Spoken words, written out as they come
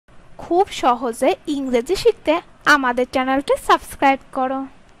খুব সহজে ইংরেজি শিখতে আমাদের চ্যানেলটি সাবস্ক্রাইব করো।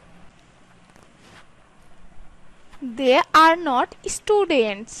 They are not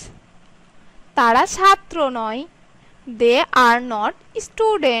students. তারা ছাত্র নয়। They are not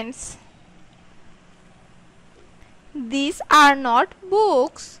students. These are not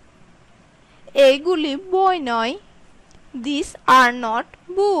books. এইগুলি বই নয়। These are not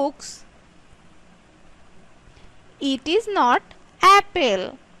books. It is not apple.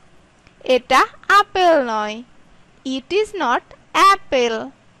 এটা আপেল নয়। It is not apple.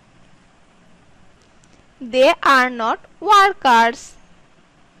 They are not workers.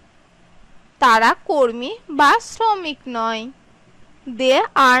 তারা কর্মী বা শ্রমিক নয়। They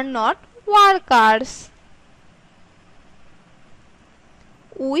are not workers.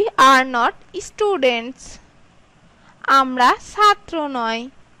 We are not students. আমরা ছাত্র নয়।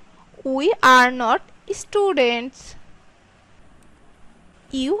 We are not students.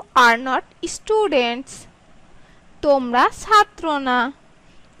 You are not students. তোমরা ছাত্র না।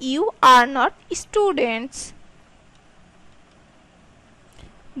 You are not students.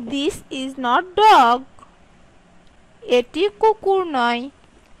 This is not dog. এটি কুকুর নয়।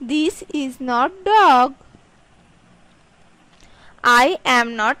 This is not dog. I am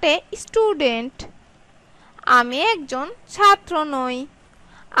not a student. আমি একজন ছাত্র নই।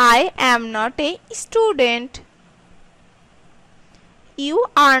 I am not a student. You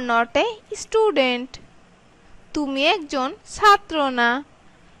are not a student. তুমি একজন ছাত্র না।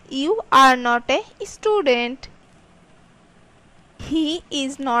 You are not a student. He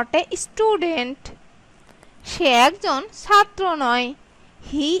is not a student. সে একজন ছাত্র নয়।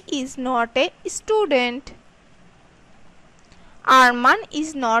 He is not a student. Arman is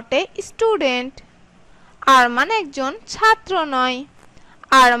not a student. Arman একজন ছাত্র নয়।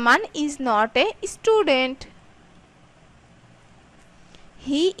 Arman is not a student.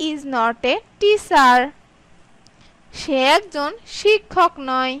 He is not a teacher. সে একজন শিক্ষক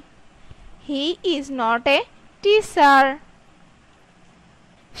নয়। He is not a teacher.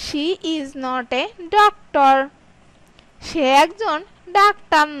 She is not a doctor. সে একজন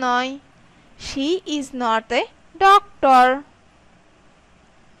ডাক্তার নয়। She is not a doctor.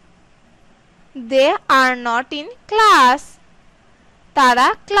 They are not in class. তারা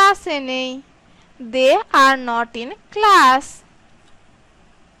ক্লাসে নেই। They are not in class.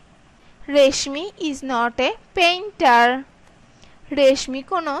 Reshmi is not a painter. রেশমি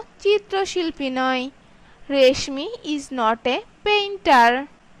কোনো চিত্রশিল্পী নয়। রেশমি is not a painter.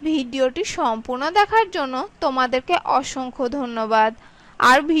 ভিডিওটি সম্পূর্ণ দেখার জন্য তোমাদেরকে অসংখ্য ধন্যবাদ।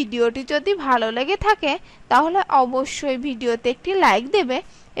 আর ভিডিওটি যদি ভালো লেগে থাকে তাহলে অবশ্যই ভিডিওতে একটি লাইক দেবে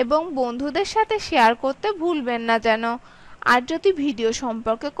এবং বন্ধুদের সাথে শেয়ার করতে ভুলবেন না যেন। আর যদি ভিডিও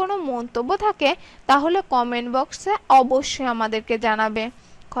সম্পর্কে কোনো মন্তব্য থাকে তাহলে কমেন্ট বক্সে অবশ্যই আমাদেরকে জানাবে।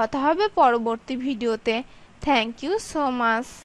 কথা হবে পরবর্তী ভিডিওতে। Thank you so much.